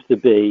seems to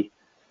be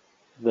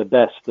the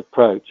best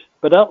approach.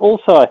 But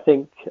also, I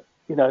think,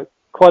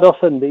 quite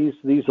often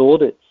these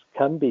audits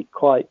can be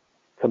quite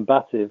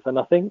combative, and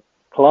I think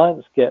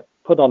clients get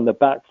put on the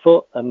back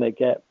foot and they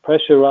get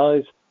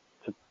pressurized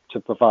to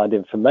provide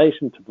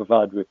information, to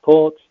provide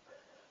reports,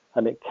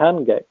 and it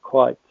can get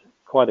quite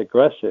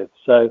aggressive.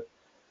 So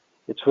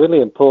it's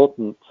really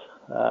important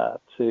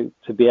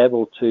to be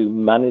able to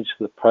manage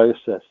the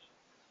process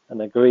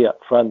and agree up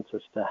front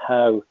as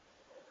to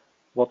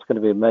what's going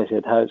to be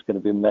measured, how it's going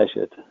to be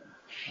measured,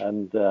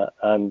 and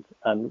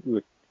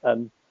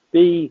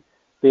be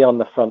on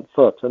the front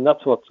foot. And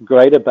that's what's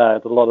great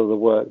about a lot of the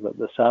work that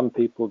the SAM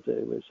people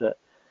do, is that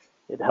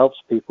it helps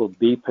people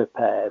be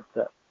prepared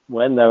that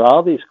when there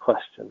are these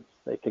questions,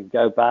 they can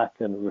go back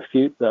and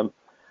refute them,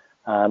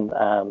 and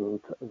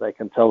they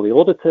can tell the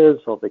auditors,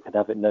 or they can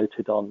have it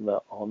noted on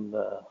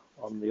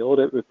the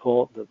audit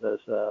report that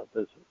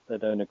they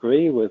don't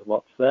agree with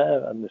what's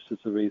there, and this is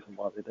the reason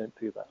why they don't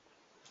do that.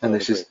 And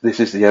this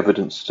is the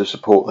evidence to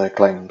support their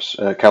claims,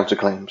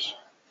 counterclaims.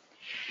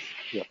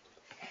 Yeah.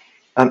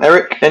 And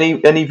Eric,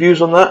 any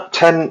views on that?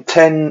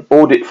 10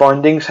 audit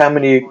findings. How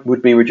many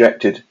would be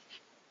rejected?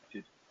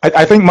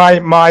 I think my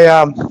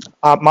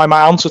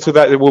answer to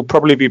that, it will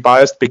probably be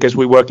biased because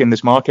we work in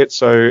this market.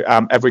 So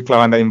every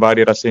client that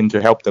invited us in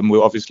to help them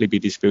will obviously be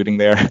disputing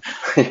their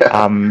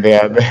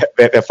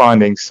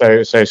findings.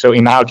 So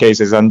in our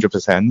case, it's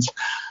 100%.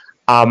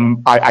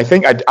 I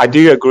think I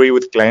do agree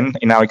with Glynn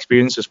in our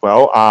experience as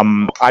well.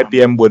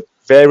 IBM would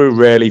very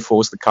rarely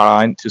force the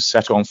client to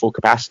settle on full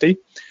capacity,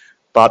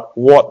 but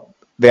what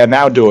they are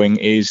now doing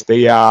is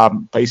they are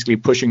basically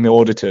pushing the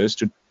auditors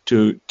to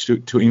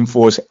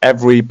enforce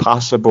every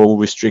possible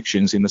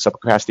restrictions in the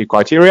subcapacity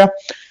criteria.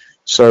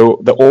 So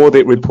the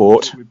audit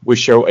report will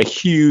show a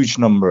huge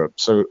number.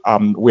 So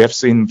we have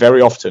seen very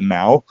often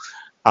now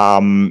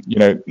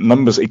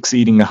numbers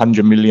exceeding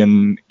 100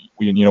 million,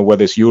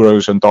 whether it's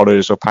euros and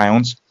dollars or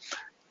pounds,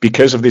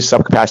 because of these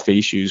subcapacity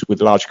issues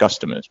with large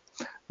customers.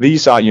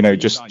 These are,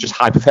 just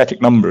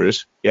hypothetical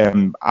numbers.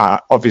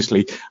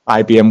 Obviously,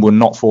 IBM will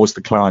not force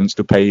the clients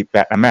to pay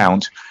that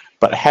amount,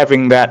 but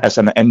having that as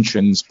an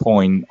entrance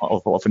point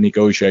of a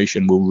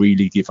negotiation will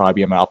really give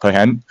IBM an upper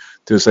hand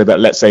to say that,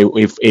 let's say,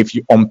 if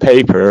you, on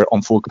paper,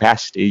 on full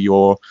capacity,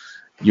 your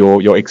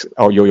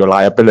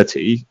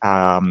liability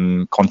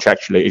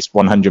contractually is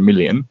 100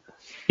 million.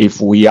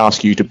 If we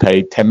ask you to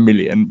pay 10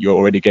 million, you're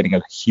already getting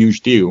a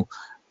huge deal.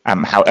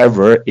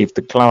 However, if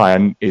the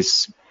client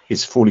is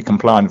fully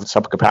compliant with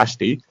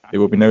subcapacity,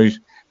 there will be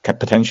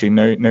potentially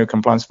no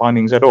compliance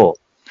findings at all.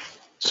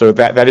 So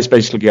that is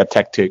basically a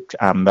tactic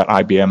that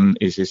IBM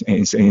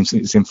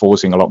is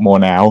enforcing a lot more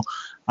now,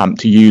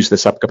 to use the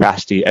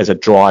subcapacity as a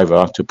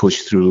driver to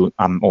push through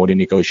audit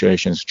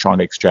negotiations, trying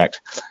to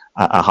extract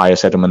a higher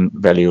settlement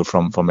value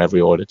from every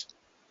audit.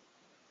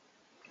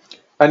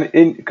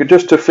 And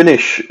just to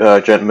finish,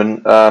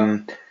 gentlemen,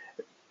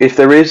 if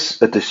there is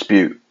a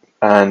dispute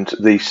and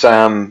the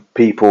SAM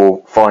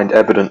people find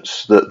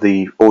evidence that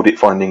the audit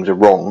findings are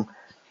wrong,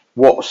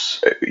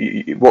 what's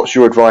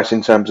your advice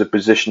in terms of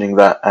positioning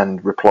that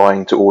and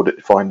replying to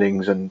audit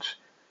findings and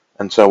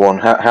so on?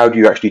 How do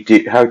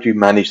you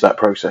manage that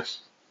process?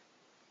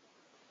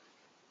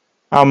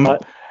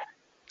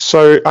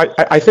 So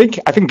I think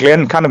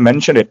Glynn kind of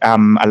mentioned it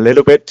a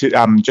little bit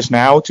just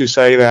now, to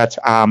say that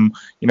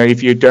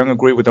if you don't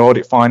agree with the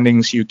audit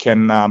findings, you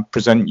can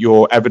present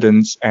your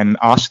evidence and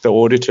ask the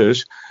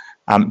auditors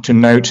to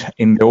note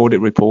in the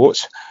audit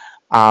reports,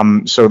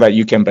 so that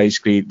you can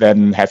basically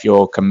then have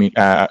your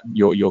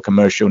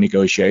commercial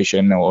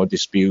negotiation or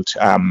dispute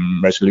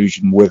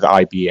resolution with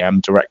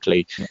IBM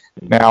directly.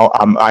 Now,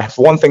 I have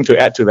one thing to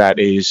add to that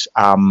is,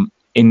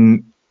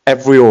 in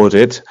every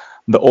audit,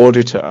 the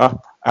auditor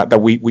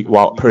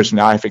that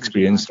personally I've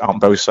experienced on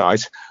both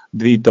sides,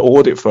 the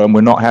audit firm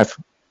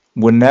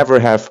will never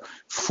have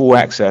full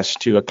access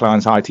to a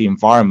client's IT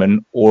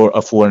environment or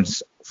a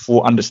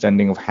full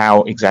understanding of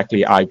how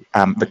exactly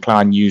the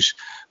client use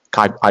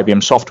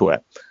IBM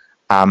software.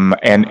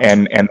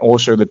 And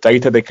also the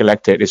data they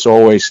collected is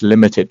always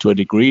limited to a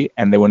degree,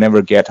 and they will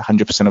never get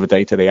 100% of the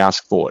data they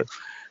ask for.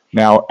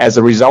 Now, as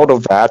a result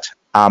of that,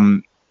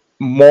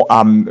 more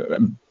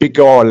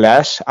bigger or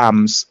less,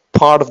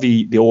 part of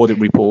the audit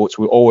reports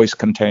will always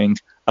contain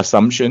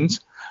assumptions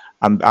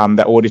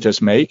that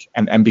auditors make,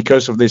 and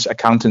because of this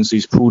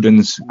accountancy's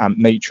prudence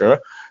nature,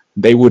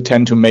 they would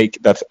tend to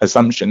make that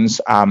assumptions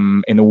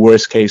in a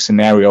worst case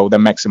scenario that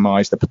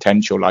maximize the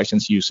potential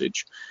license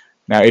usage.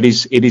 Now, it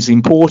is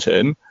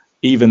important,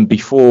 even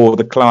before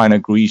the client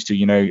agrees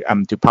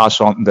to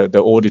pass on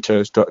the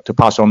auditors to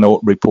pass on the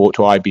report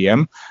to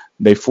IBM,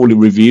 they fully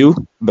review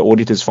the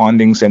auditor's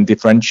findings and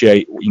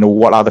differentiate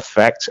what are the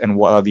facts and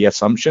what are the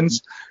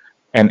assumptions,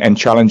 and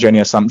challenge any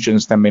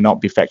assumptions that may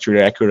not be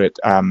factually accurate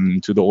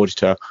to the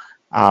auditor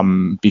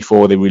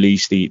before they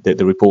release the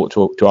report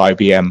to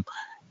IBM.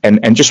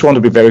 And just want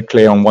to be very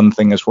clear on one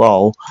thing as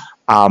well.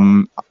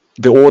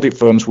 The audit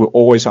firms will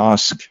always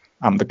ask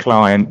the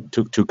client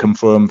to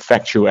confirm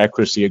factual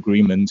accuracy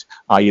agreement,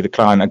 i.e. the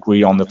client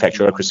agree on the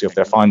factual accuracy of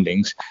their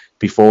findings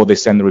before they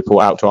send the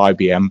report out to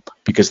IBM,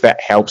 because that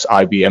helps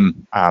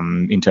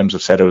IBM in terms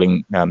of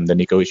settling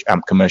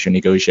the commercial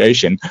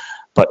negotiation,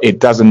 but it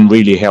doesn't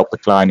really help the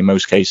client in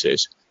most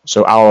cases.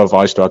 So our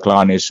advice to our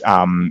client is,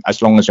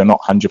 as long as you're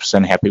not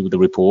 100% happy with the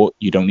report,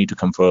 you don't need to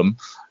confirm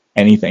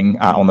anything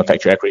on the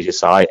factual accuracy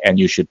side, and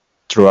you should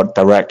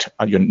direct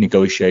your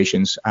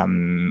negotiations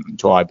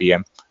to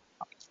IBM.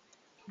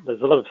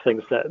 There's a lot of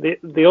things there.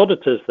 The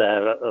auditors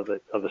there are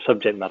the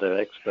subject matter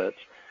experts.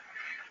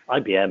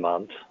 IBM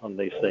aren't on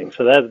these things,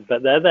 so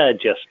they're there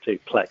just to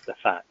collect the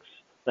facts.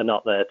 They're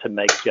not there to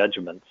make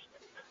judgments.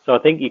 So I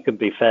think you can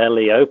be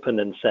fairly open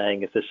in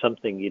saying, if there's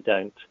something you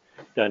don't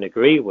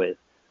agree with,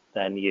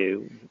 then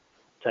you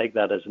take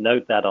that as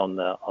note that on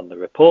the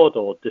report,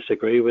 or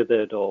disagree with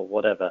it, or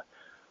whatever.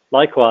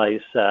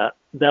 Likewise,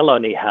 they'll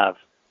only have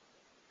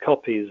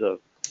copies of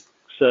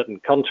certain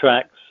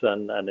contracts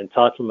and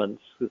entitlements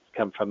that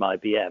come from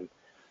IBM.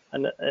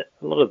 And a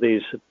lot of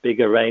these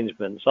big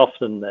arrangements,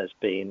 often there's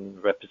been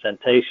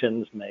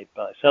representations made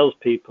by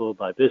salespeople,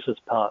 by business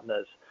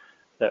partners,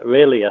 that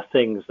really are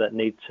things that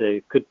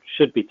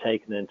should be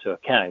taken into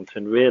account.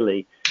 And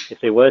really, if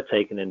they were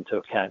taken into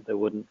account, there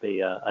wouldn't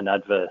be an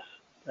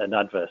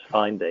adverse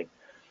finding.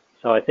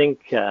 So I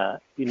think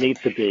you need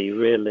to be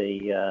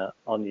really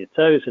on your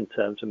toes in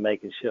terms of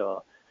making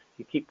sure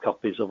you keep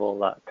copies of all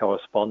that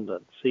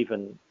correspondence,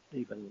 even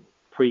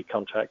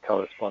pre-contract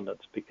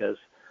correspondence, because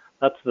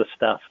that's the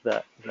stuff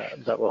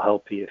that will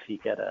help you if you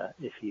get a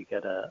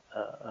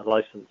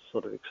license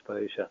sort of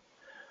exposure.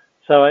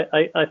 So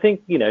I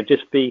think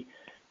just be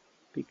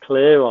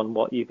clear on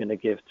what you're going to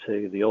give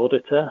to the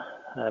auditor.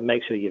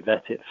 Make sure you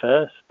vet it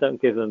first.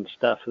 Don't give them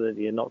stuff that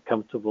you're not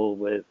comfortable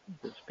with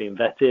that's been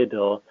vetted,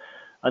 or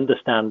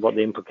understand what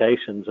the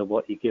implications of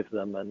what you give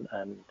them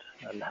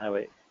and how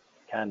it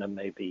can and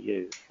may be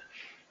used.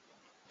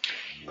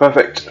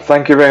 Perfect.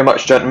 Thank you very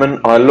much, gentlemen.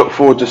 I look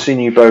forward to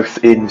seeing you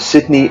both in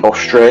Sydney,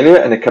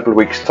 Australia in a couple of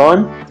weeks'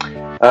 time.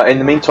 In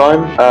the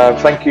meantime,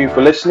 thank you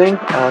for listening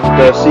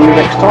and see you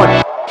next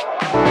time.